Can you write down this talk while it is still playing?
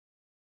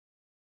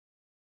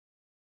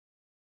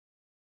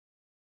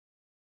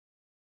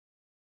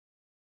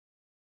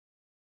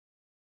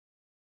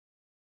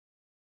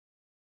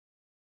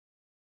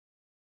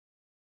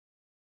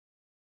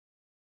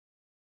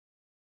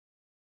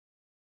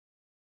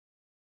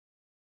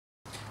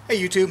Hey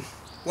YouTube,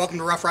 welcome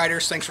to Rough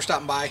Riders. Thanks for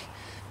stopping by.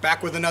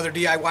 Back with another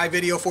DIY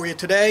video for you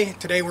today.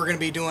 Today we're going to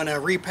be doing a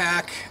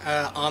repack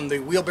on the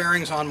wheel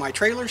bearings on my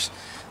trailers.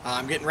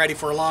 I'm getting ready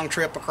for a long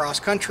trip across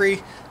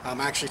country. I'm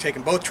actually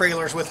taking both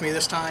trailers with me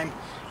this time,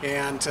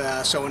 and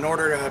so in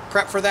order to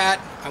prep for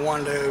that, I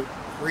wanted to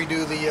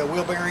redo the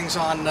wheel bearings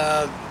on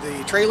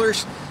the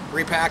trailers,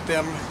 repack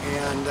them,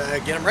 and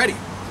get them ready.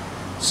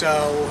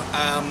 So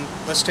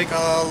let's take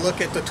a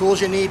look at the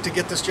tools you need to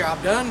get this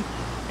job done,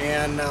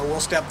 and we'll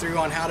step through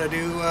on how to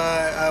do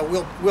a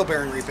wheel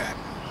bearing repack.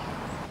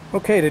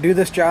 Okay, to do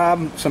this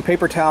job, some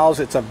paper towels.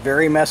 It's a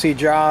very messy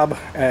job,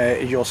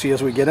 as you'll see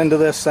as we get into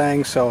this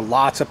thing, so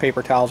lots of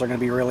paper towels are going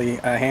to be really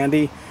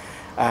handy.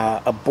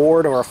 A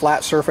board or a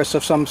flat surface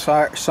of some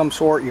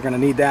sort, you're going to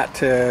need that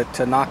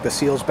to knock the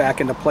seals back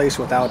into place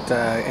without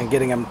and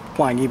getting them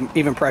applying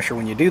even pressure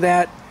when you do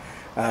that.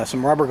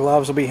 Some rubber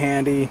gloves will be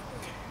handy.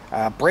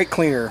 Brake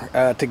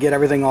cleaner to get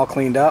everything all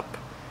cleaned up.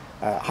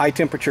 High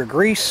temperature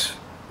grease,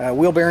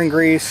 wheel bearing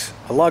grease,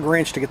 a lug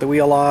wrench to get the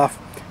wheel off,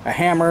 a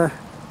hammer,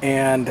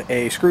 and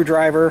a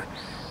screwdriver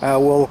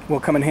will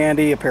come in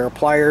handy. A pair of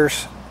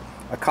pliers,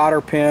 a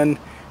cotter pin,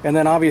 and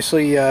then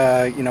obviously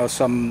you know,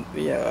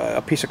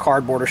 a piece of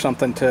cardboard or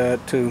something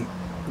to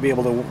be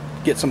able to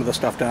get some of the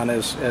stuff done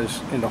and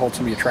to hold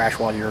some of your trash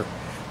while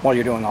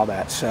you're doing all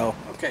that. So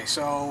okay,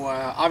 so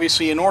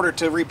obviously in order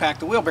to repack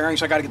the wheel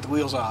bearings, I got to get the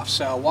wheels off.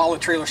 So while the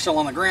trailer's still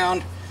on the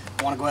ground,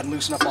 I want to go ahead and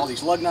loosen up all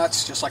these lug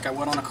nuts just like I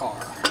would on a car.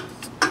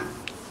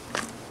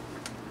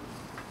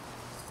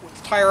 With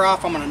the tire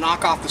off, I'm going to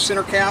knock off the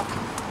center cap,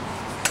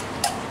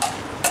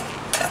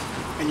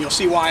 and you'll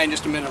see why in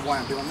just a minute why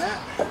I'm doing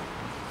that.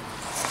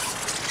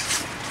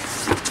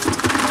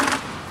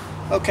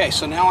 Okay,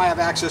 so now I have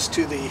access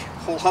to the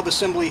whole hub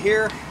assembly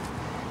here.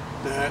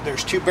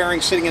 There's two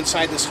bearings sitting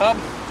inside this hub.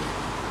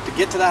 To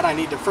get to that, I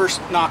need to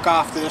first knock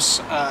off this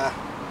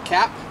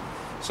cap.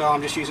 So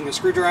I'm just using a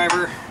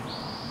screwdriver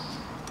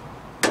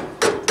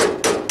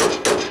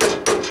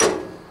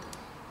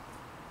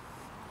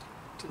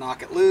to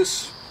knock it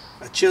loose.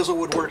 A chisel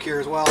would work here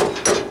as well.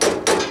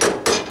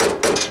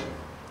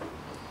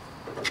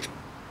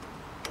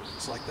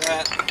 Just like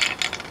that.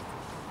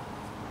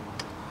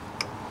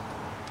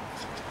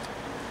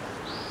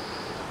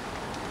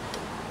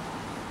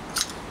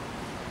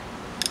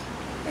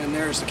 And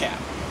there's the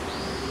cap.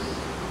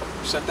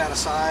 Set that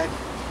aside.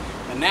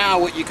 And now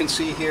what you can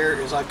see here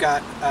is I've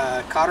got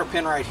a cotter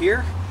pin right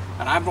here,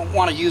 and I don't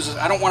want to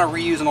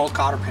reuse an old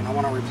cotter pin. I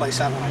want to replace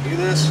that when I do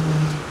this.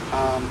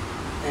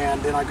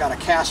 And then I've got a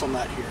castle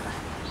nut here,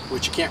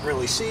 which you can't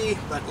really see,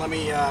 but let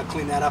me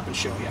clean that up and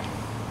show you.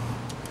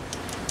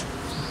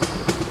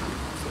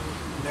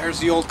 There's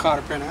the old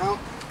cotter pin out.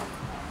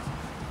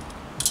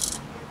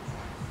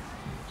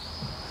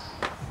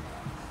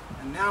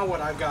 And now what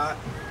I've got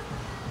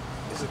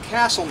is a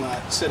castle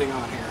nut sitting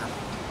on here.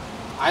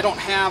 I don't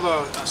have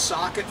a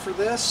socket for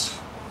this.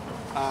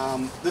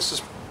 This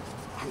is,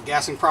 I'm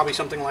guessing, probably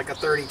something like a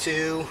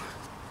 32-inch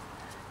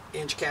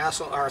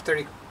castle, or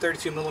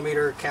 32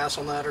 millimeter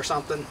castle nut or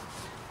something.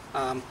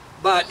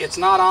 But it's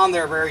not on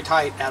there very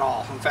tight at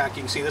all. In fact,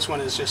 you can see this one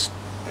is just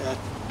a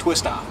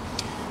twist off.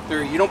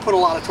 You don't put a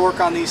lot of torque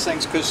on these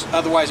things because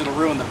otherwise it'll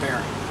ruin the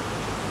bearing.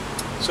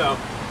 So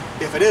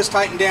if it is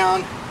tightened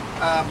down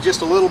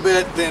just a little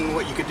bit, then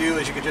what you could do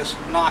is you could just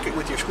knock it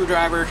with your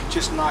screwdriver,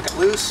 just knock it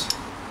loose.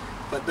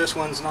 But this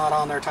one's not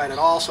on there tight at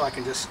all, so I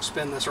can just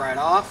spin this right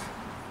off.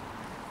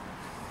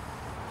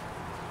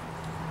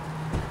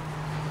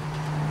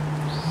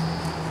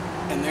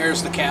 And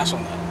there's the castle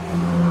nut.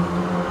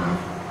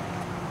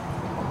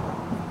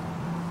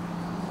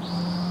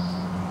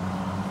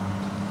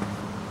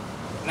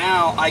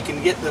 Now I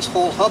can get this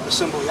whole hub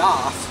assembly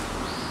off.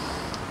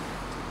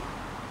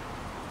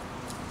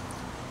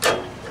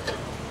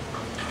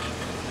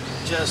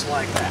 Just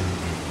like that.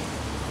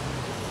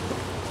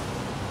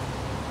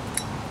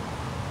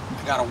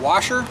 I got a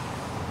washer,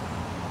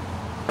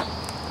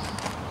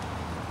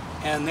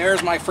 and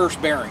there's my first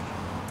bearing.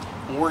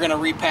 And we're going to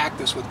repack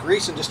this with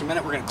grease in just a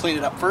minute. We're going to clean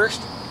it up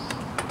first.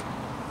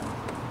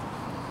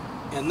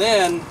 And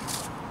then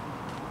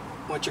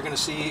what you're going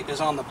to see is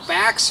on the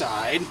back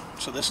side,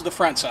 so this is the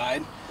front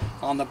side,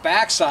 on the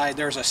back side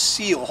there's a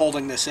seal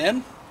holding this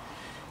in,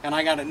 and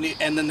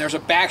and then there's a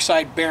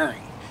backside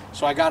bearing.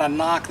 So I got to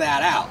knock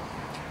that out.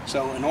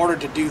 So in order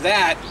to do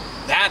that,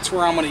 that's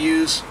where I'm going to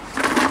use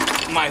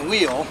my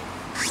wheel.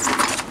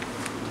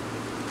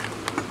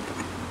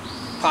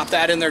 Pop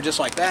that in there just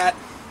like that,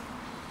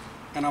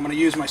 and I'm going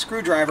to use my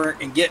screwdriver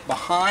and get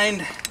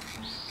behind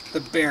the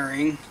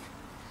bearing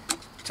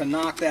to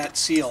knock that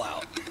seal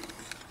out.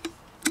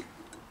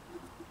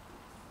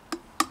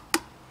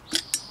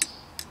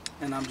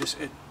 And I'm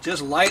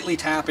just lightly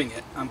tapping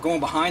it. I'm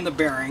going behind the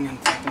bearing, and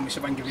let me see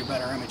if I can give you a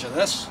better image of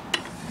this.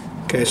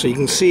 Okay, so you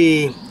can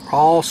see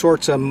all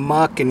sorts of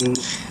muck and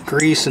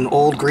grease and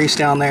old grease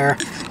down there.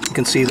 You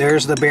can see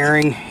there's the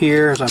bearing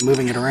here as I'm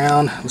moving it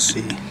around. Let's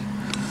see.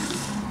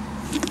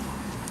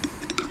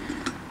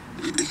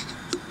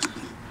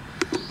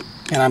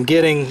 And I'm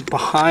getting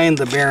behind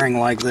the bearing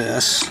like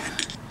this.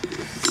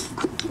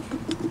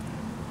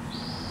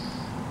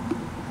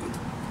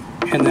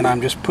 And then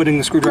I'm just putting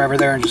the screwdriver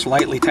there and just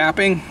lightly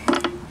tapping.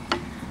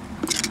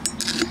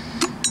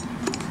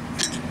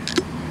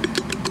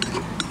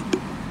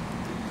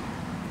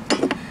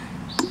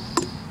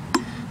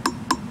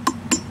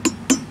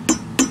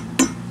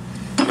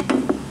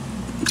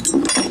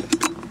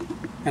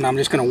 And I'm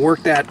just going to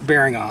work that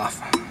bearing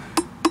off,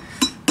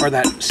 or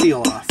that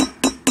seal off.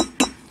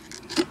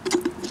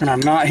 And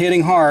I'm not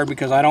hitting hard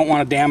because I don't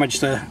want to damage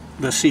the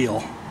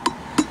seal.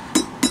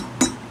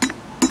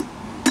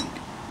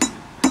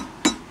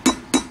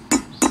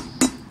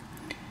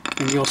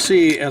 And you'll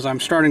see as I'm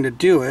starting to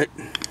do it,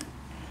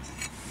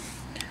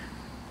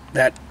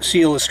 that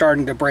seal is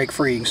starting to break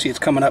free. You can see it's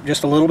coming up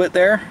just a little bit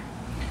there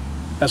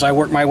as I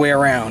work my way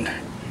around.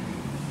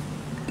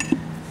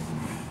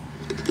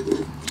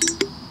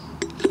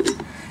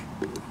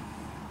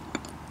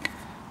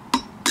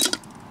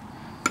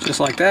 Just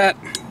like that.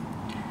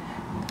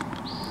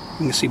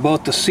 You can see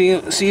both the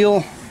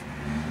seal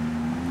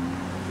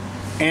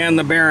and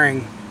the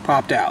bearing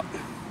popped out.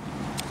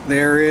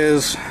 There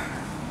is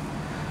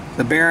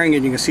the bearing,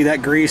 and you can see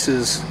that grease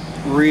is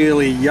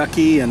really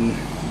yucky and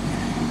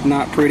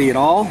not pretty at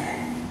all.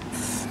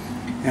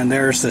 And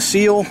there's the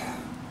seal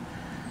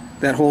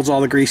that holds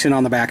all the grease in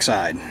on the back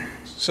side.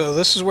 So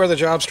this is where the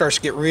job starts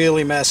to get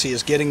really messy,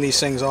 is getting these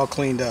things all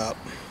cleaned up,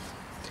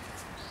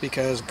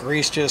 because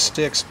grease just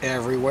sticks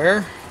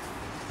everywhere.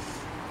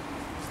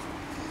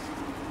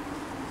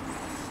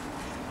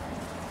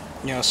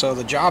 You know, so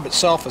the job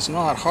itself is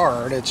not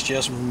hard, it's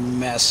just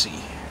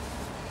messy.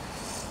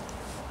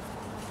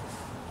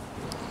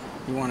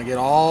 You want to get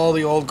all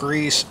the old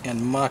grease and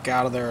muck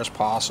out of there as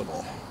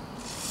possible.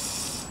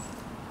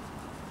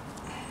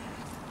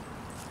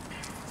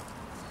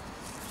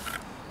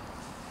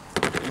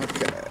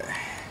 Okay.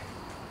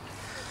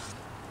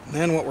 And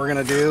then what we're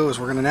going to do is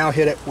we're going to now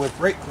hit it with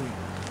brake cleaner.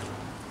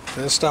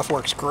 This stuff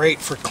works great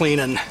for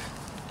cleaning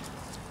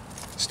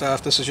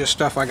stuff. This is just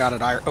stuff I got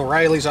at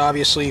O'Reilly's,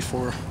 obviously,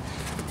 for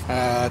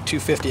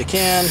 $2.50 a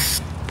can.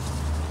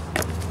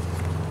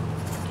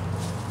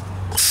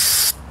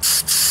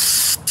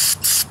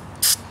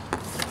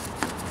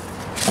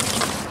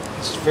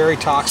 This is very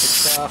toxic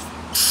stuff.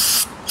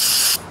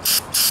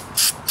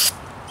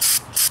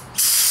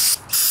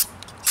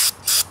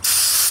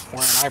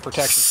 Wearing eye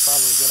protection is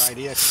probably a good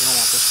idea because you don't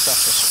want this stuff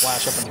to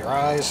splash up in your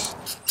eyes.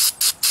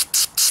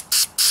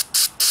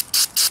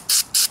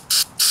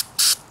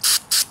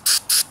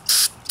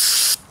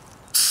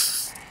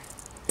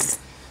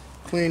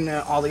 Clean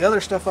all the other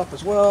stuff up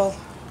as well.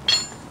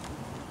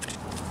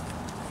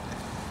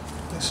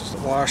 This is the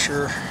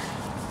washer.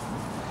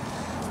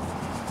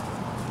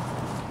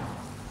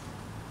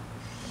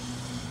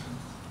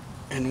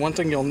 And one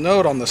thing you'll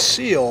note on the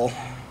seal,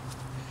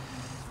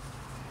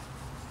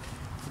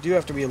 you do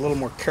have to be a little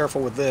more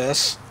careful with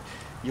this.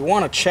 You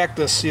want to check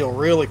this seal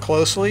really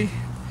closely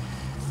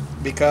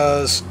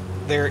because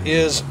there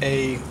is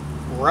a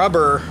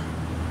rubber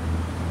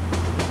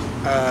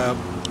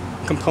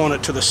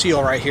component to the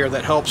seal right here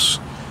that helps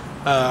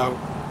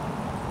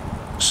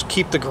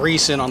keep the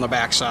grease in on the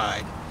back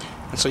side.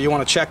 And so you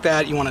want to check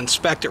that. You want to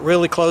inspect it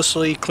really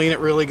closely, clean it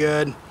really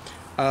good,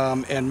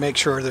 and make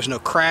sure there's no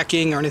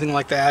cracking or anything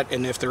like that.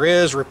 And if there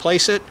is,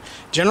 replace it.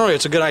 Generally,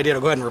 it's a good idea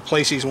to go ahead and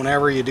replace these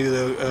whenever you do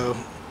the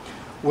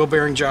wheel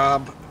bearing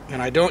job.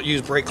 And I don't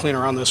use brake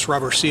cleaner on this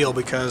rubber seal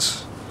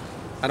because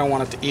I don't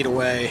want it to eat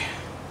away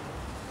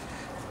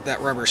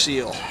that rubber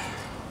seal.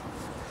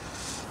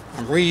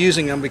 I'm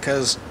reusing them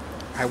because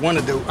I went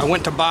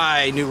to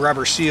buy new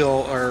rubber seal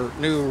or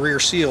new rear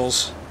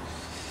seals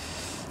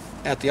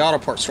at the auto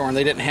parts store, and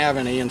they didn't have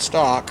any in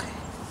stock.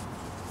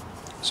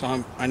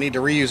 So I need to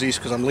reuse these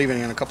because I'm leaving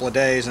in a couple of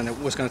days, and it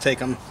was going to take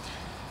them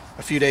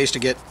a few days to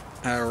get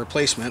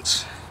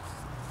replacements.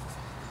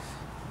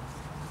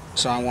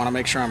 So I want to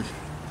make sure I'm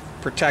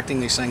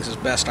protecting these things as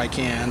best I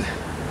can.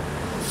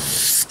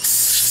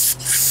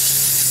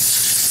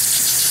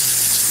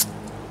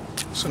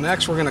 So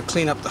next we're going to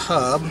clean up the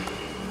hub.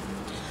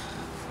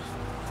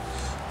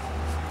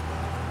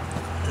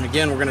 And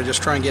again, we're going to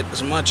just try and get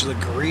as much of the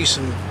grease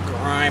and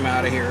grime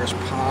out of here as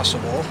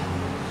possible.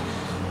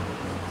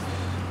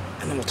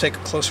 And then we'll take a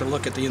closer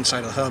look at the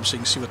inside of the hub so you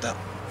can see what that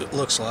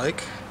looks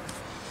like.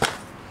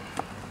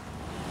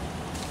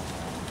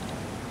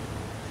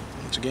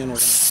 Once again, we're going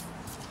to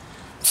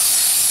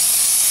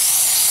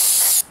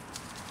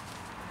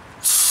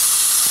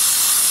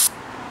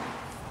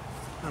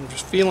I'm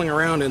just feeling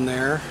around in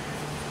there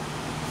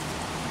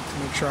to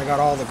make sure I got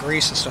all the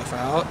grease and stuff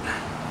out.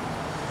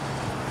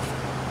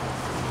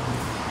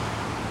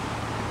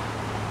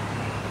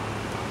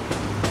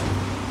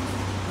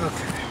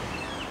 Okay,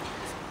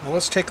 now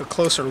let's take a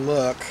closer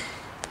look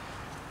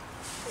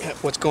at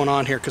what's going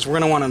on here, because we're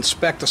going to want to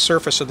inspect the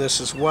surface of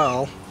this as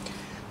well.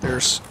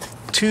 There's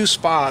two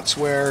spots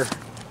where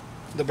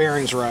the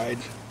bearings ride,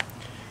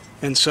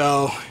 and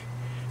so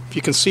if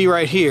you can see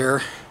right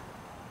here,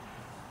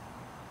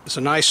 it's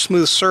a nice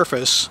smooth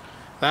surface.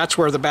 That's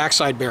where the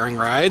backside bearing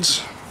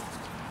rides.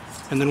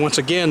 And then once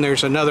again,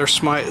 there's another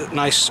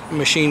nice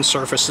machine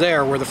surface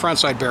there where the front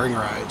side bearing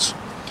rides.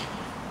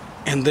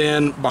 And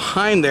then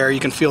behind there you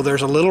can feel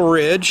there's a little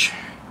ridge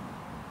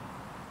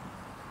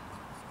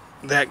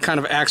that kind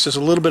of acts as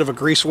a little bit of a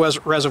grease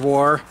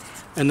reservoir.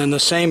 And then the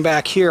same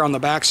back here on the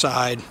back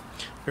side,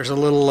 there's a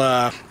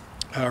little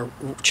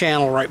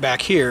channel right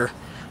back here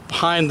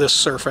behind this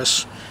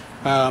surface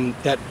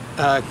that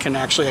can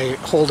actually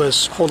hold a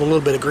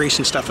little bit of grease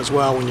and stuff as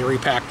well when you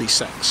repack these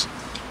things.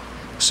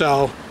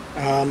 So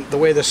the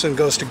way this thing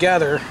goes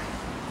together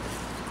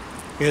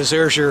is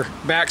there's your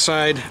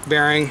backside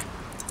bearing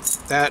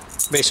that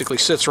basically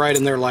sits right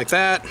in there like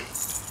that,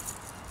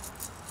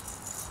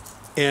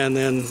 and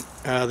then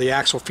the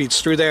axle feeds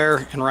through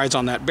there and rides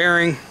on that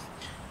bearing.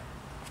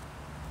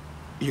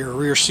 Your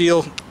rear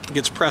seal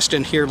gets pressed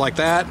in here like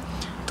that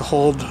to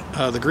hold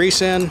the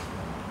grease in,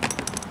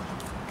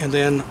 and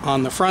then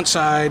on the front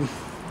side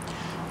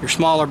your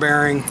smaller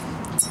bearing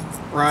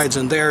rides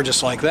in there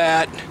just like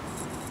that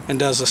and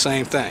does the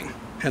same thing,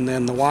 and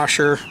then the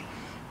washer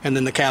and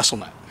then the castle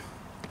nut.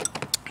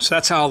 So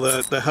that's how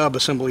the hub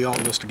assembly all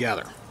goes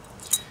together.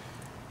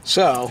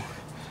 So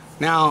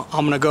now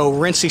I'm going to go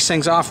rinse these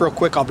things off real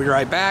quick. I'll be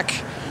right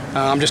back.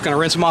 I'm just going to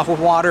rinse them off with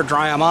water,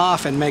 dry them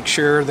off, and make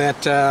sure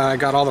that I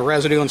got all the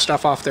residue and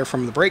stuff off there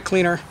from the brake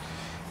cleaner,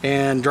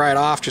 and dry it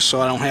off just so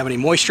I don't have any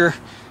moisture,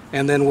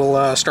 and then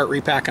we'll start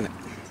repacking it.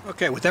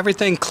 Okay, with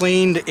everything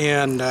cleaned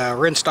and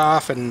rinsed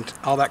off and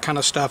all that kind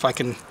of stuff, I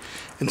can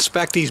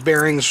inspect these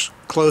bearings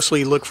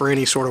closely, look for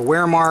any sort of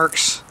wear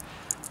marks.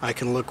 I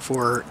can look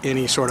for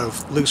any sort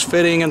of loose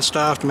fitting and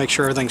stuff to make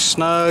sure everything's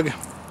snug,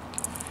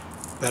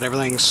 that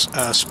everything's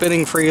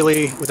spinning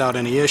freely without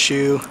any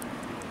issue.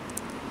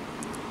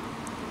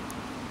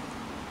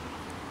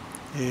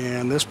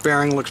 And this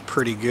bearing looks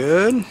pretty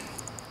good.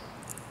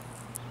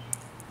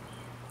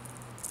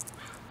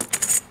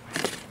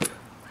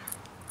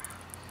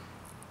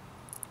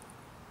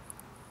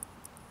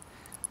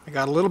 I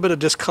got a little bit of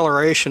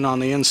discoloration on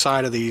the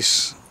inside of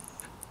these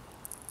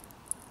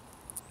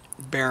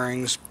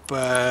bearings,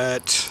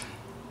 but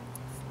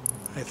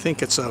I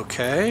think it's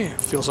okay.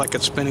 It feels like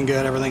it's spinning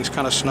good. Everything's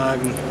kind of snug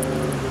and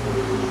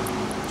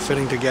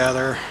fitting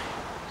together.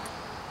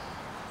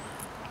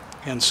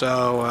 And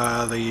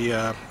so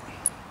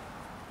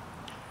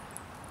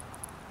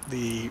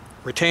the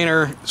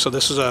retainer, so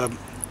this is a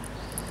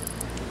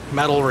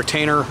metal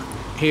retainer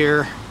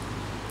here,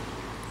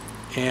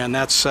 and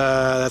that's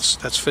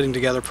fitting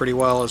together pretty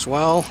well as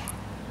well.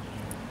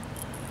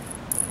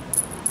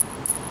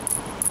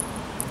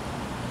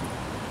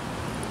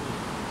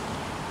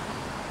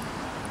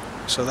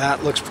 So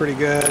that looks pretty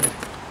good.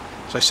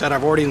 As I said,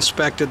 I've already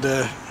inspected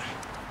the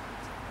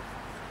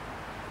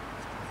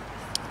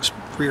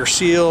rear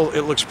seal.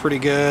 It looks pretty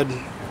good.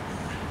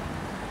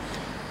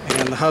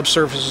 And the hub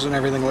surfaces and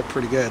everything look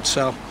pretty good.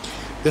 So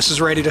this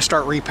is ready to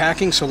start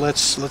repacking, so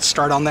let's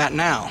start on that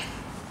now.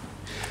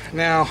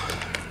 Now,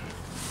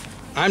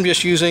 I'm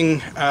just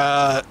using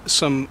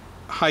some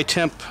high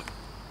temp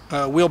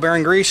wheel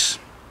bearing grease.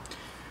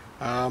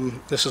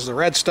 This is the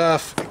red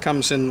stuff. It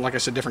comes in, like I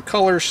said, different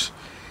colors.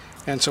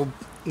 And so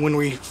when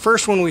we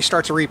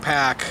start to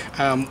repack,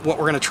 what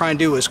we're going to try and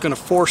do is going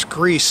to force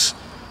grease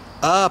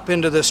up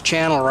into this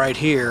channel right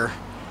here.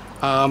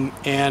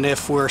 And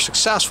if we're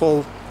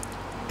successful,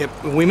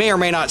 we may or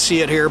may not see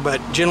it here, but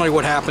generally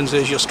what happens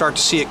is you'll start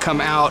to see it come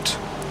out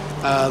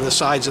the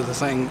sides of the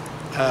thing,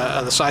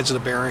 the sides of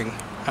the bearing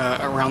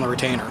around the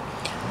retainer.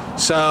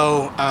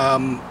 So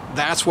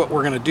that's what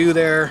we're going to do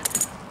there.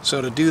 So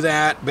to do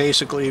that,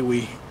 basically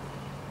we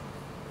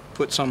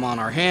put some on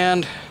our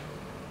hand.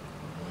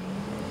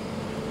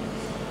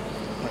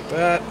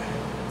 That,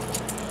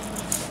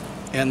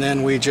 and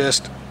then we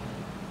just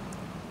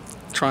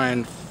try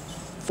and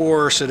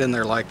force it in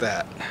there like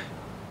that.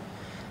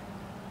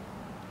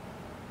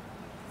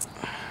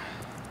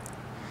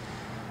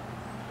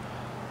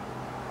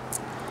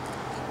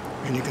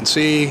 And you can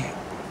see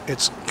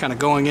it's kind of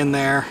going in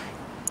there.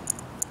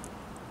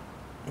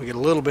 We get a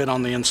little bit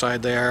on the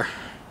inside there,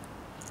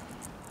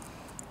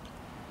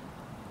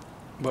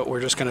 but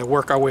we're just going to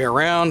work our way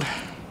around.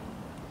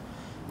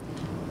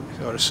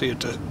 You ought to see it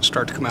to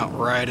start to come out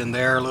right in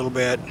there a little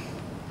bit.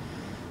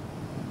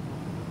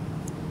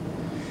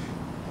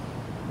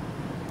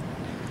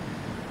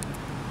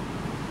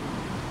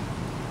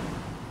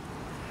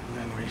 And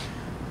then we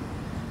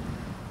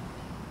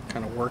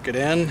kind of work it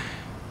in.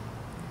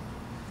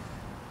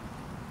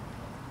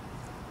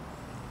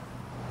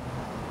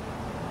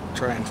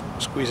 Try and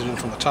squeeze it in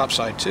from the top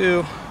side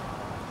too,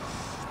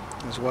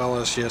 as well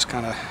as just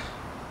kind of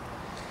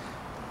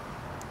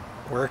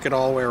work it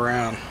all the way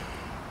around.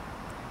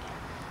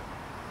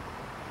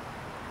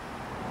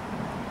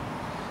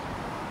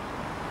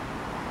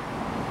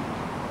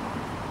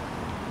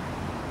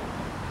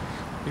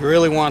 You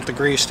really want the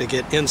grease to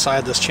get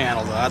inside this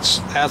channel, though.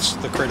 That's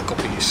the critical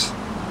piece.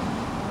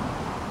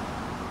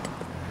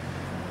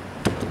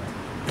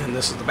 And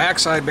this is the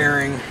backside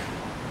bearing.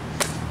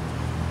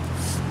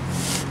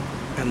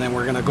 And then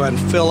we're going to go ahead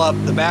and fill up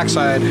the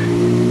backside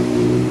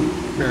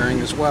bearing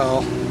as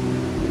well.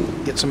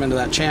 Get some into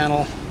that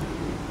channel.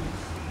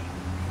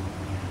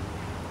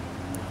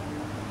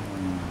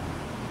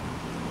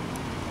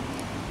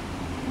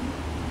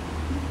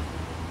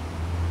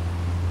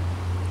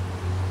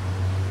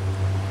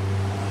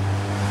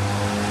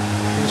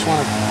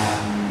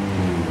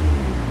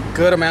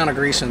 good amount of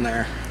grease in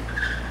there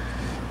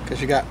because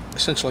you got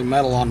essentially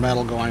metal on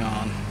metal going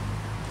on.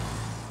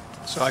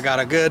 So I got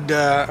a good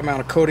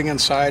amount of coating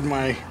inside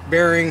my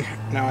bearing.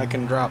 Now I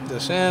can drop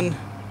this in.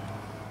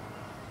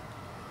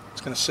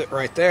 It's going to sit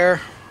right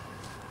there.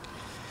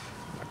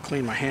 I'll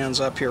clean my hands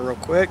up here real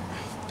quick.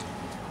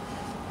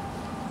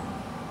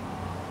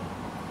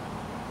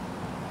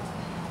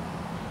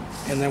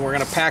 And then we're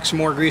going to pack some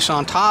more grease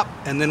on top,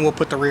 and then we'll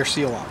put the rear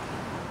seal on.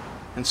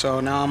 And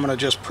so now I'm going to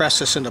just press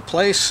this into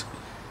place.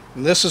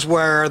 And this is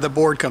where the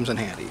board comes in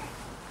handy.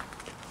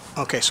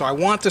 Okay, so I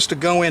want this to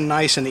go in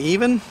nice and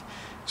even.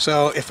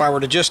 So if I were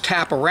to just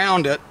tap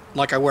around it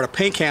like I would a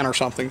paint can or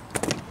something,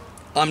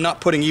 I'm not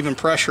putting even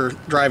pressure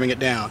driving it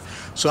down.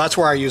 So that's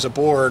where I use a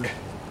board.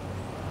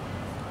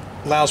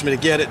 Allows me to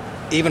get it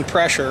even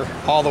pressure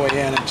all the way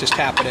in and just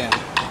tap it in.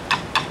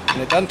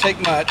 And it doesn't take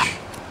much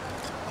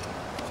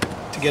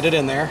to get it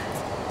in there.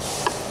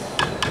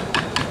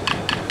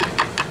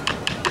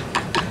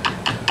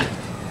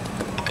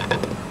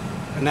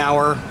 And now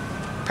we're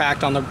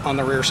packed on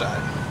the rear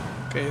side.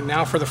 Okay,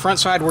 now for the front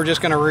side, we're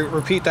just going to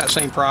repeat that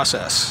same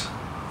process.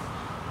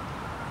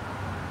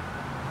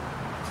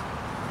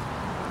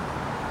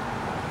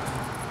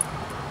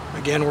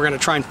 Again, we're going to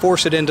try and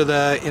force it into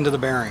the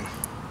bearing.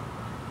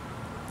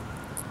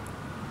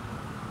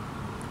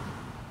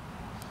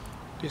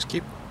 Just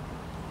keep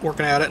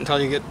working at it until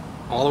you get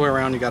all the way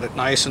around. You got it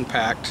nice and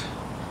packed.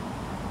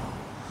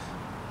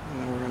 And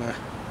then we're going to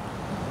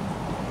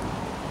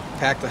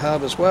pack the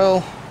hub as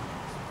well.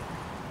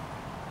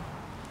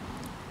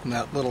 And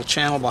that little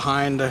channel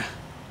behind the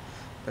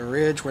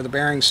ridge where the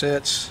bearing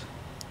sits.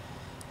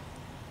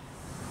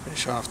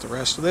 Finish off the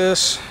rest of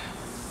this.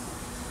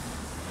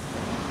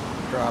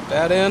 Drop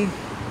that in.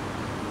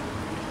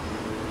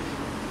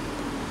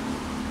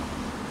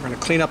 We're going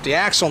to clean up the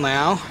axle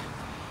now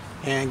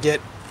and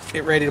get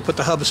ready to put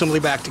the hub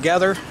assembly back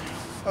together.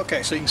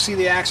 Okay, so you can see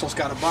the axle's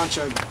got a bunch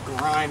of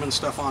grime and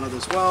stuff on it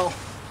as well.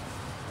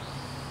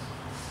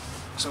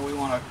 So we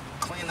want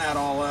to clean that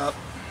all up.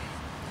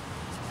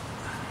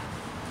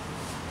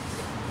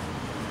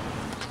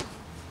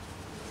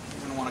 You're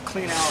going to want to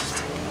clean out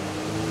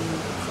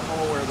the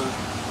hole where the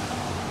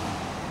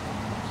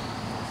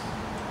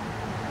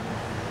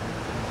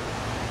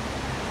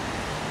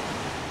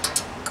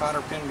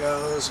cotter pin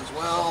goes as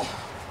well.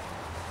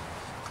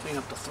 Clean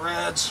up the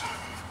threads.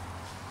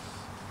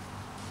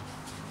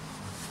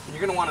 And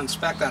you're going to want to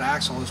inspect that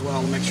axle as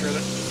well to make sure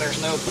that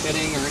there's no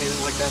pitting or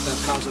anything like that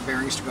that causes the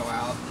bearings to go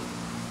out.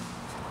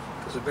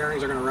 Because the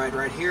bearings are going to ride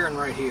right here and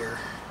right here.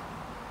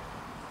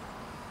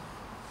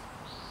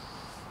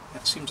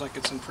 That seems like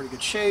it's in pretty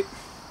good shape.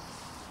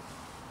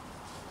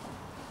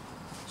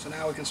 So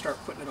now we can start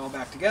putting it all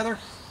back together.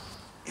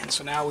 And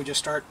so now we just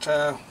start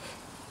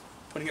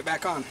putting it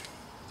back on.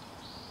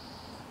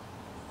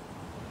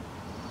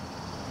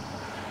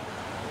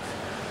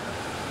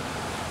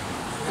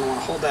 You want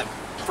to hold that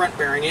front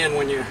bearing in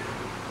when you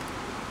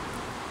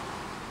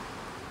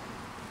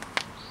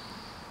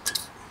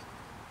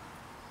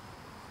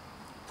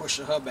push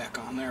the hub back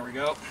on. There we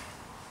go.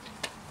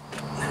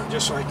 Now,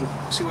 just so I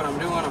can see what I'm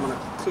doing, I'm going to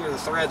clear the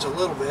threads a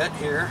little bit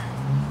here.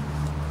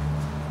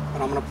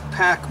 But I'm going to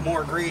pack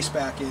more grease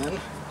back in.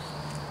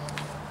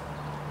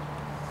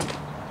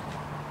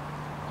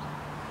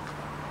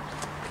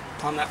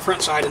 On that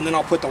front side, and then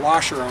I'll put the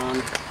washer on.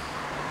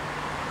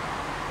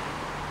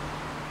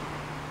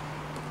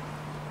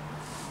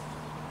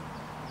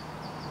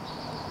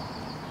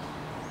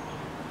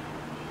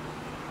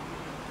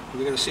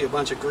 You're going to see a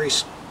bunch of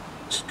grease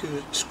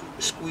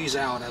squeeze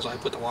out as I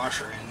put the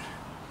washer in.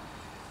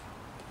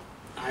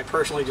 I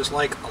personally just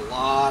like a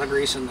lot of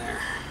grease in there.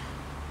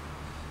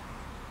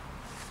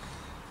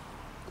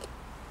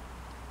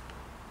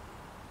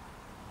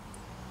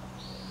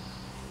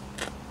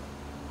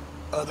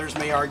 Others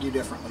may argue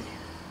differently.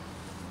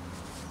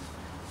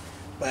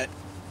 But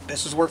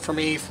this has worked for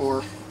me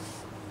for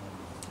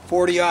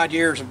 40 odd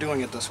years of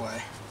doing it this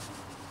way.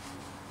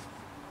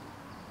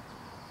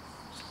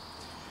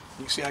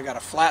 You can see I got a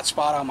flat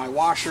spot on my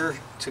washer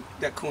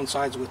that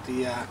coincides with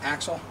the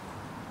axle.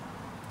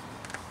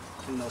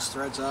 Clean those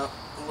threads up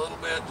a little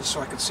bit just so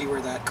I can see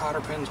where that cotter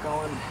pin's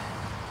going.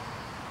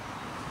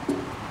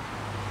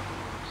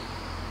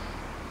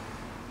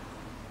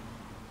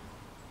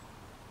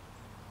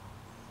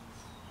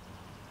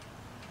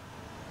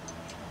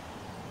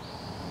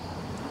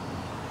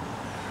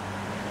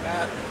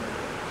 That.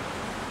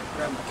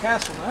 Grab my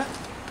castle nut.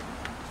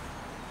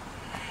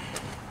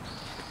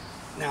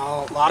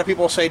 Now, a lot of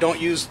people say don't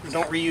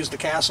reuse the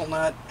castle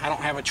nut. I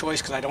don't have a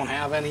choice because I don't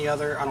have any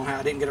other.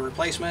 I didn't get a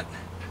replacement.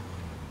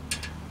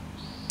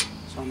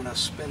 So I'm going to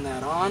spin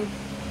that on.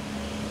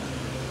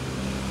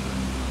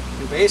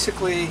 And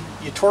basically,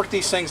 you torque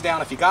these things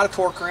down. If you got a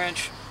torque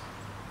wrench,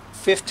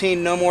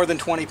 15, no more than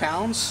 20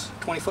 pounds,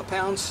 20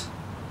 foot-pounds.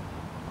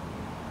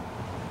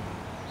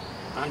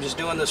 I'm just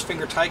doing this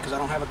finger tight because I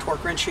don't have a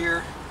torque wrench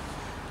here.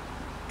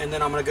 And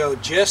then I'm going to go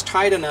just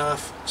tight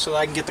enough so that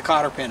I can get the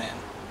cotter pin in.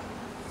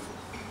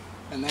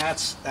 And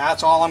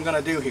that's all I'm going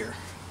to do here.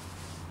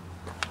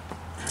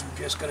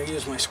 just going to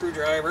use my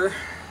screwdriver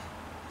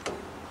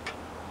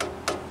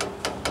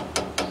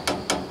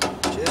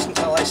just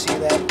until I see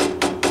that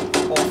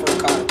hole for a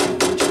cotter pin,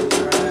 which is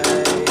right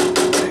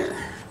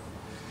there.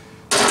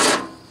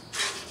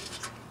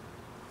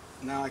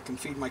 Now I can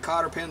feed my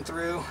cotter pin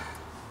through,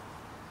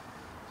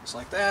 just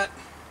like that,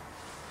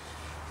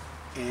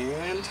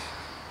 and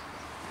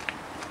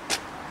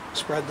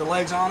spread the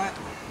legs on it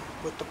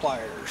with the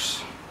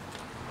pliers.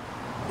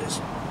 Just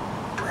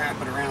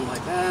wrap it around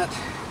like that.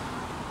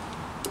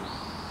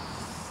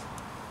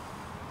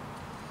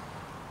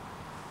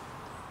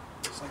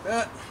 Just like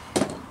that.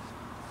 And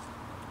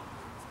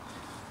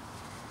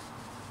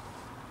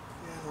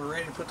we're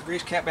ready to put the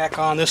grease cap back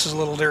on. This is a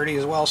little dirty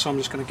as well, so I'm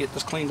just going to get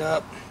this cleaned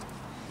up.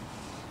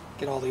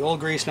 Get all the old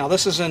grease. Now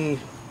this is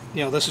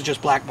this is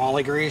just black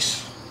moly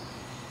grease.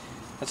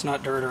 That's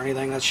not dirt or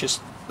anything, that's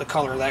just the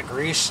color of that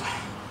grease.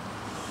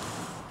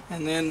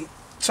 And then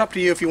it's up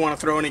to you if you want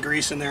to throw any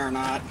grease in there or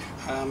not.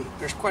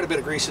 There's quite a bit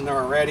of grease in there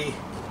already.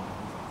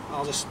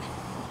 I'll just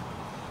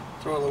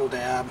throw a little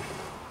dab.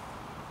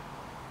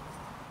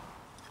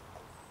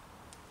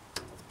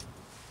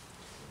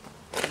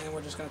 And then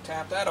we're just going to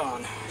tap that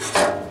on.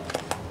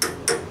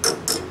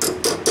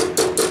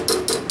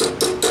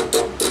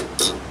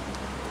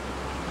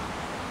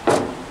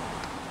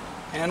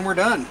 And we're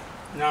done.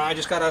 Now I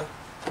just got to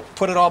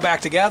put it all back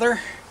together,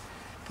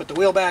 put the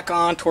wheel back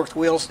on, torque the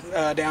wheels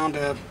down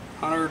to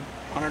 100,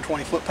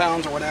 120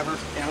 foot-pounds or whatever.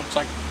 You know, it's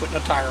like putting a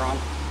tire on.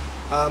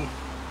 In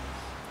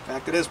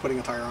fact, it is putting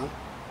a tire on.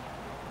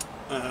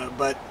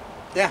 But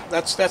yeah,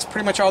 that's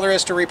pretty much all there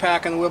is to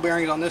repacking the wheel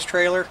bearings on this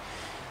trailer.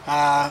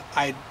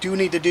 I do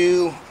need to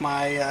do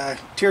my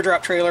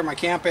teardrop trailer, my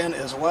camp in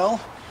as well.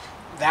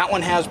 That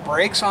one has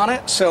brakes on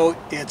it, so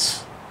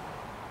it's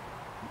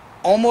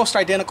almost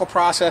identical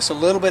process. A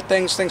little bit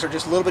things are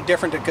just a little bit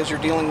different because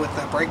you're dealing with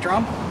the brake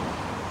drum,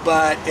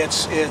 but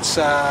it's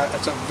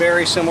a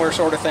very similar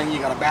sort of thing. You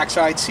got a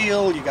backside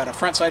seal, you got a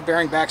front side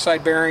bearing,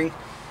 backside bearing,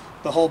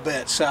 the whole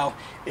bit. So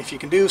if you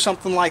can do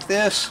something like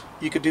this,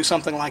 you could do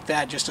something like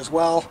that just as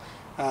well.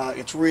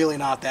 It's really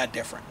not that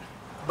different.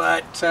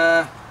 But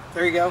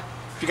there you go.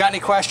 If you got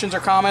any questions or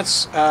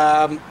comments,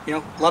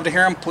 love to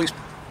hear them. Please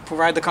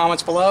provide the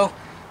comments below,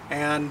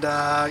 and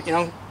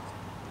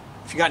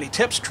if you got any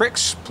tips,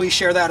 tricks, please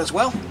share that as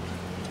well.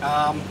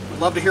 We'd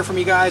love to hear from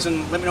you guys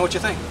and let me know what you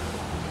think.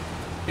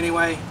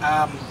 Anyway,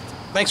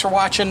 thanks for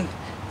watching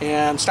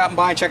and stopping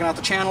by and checking out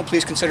the channel.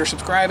 Please consider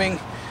subscribing.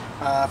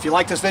 If you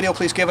like this video,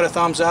 please give it a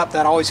thumbs up.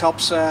 That always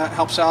helps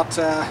out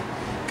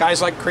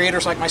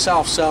creators like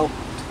myself. So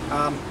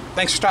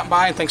thanks for stopping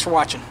by and thanks for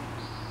watching.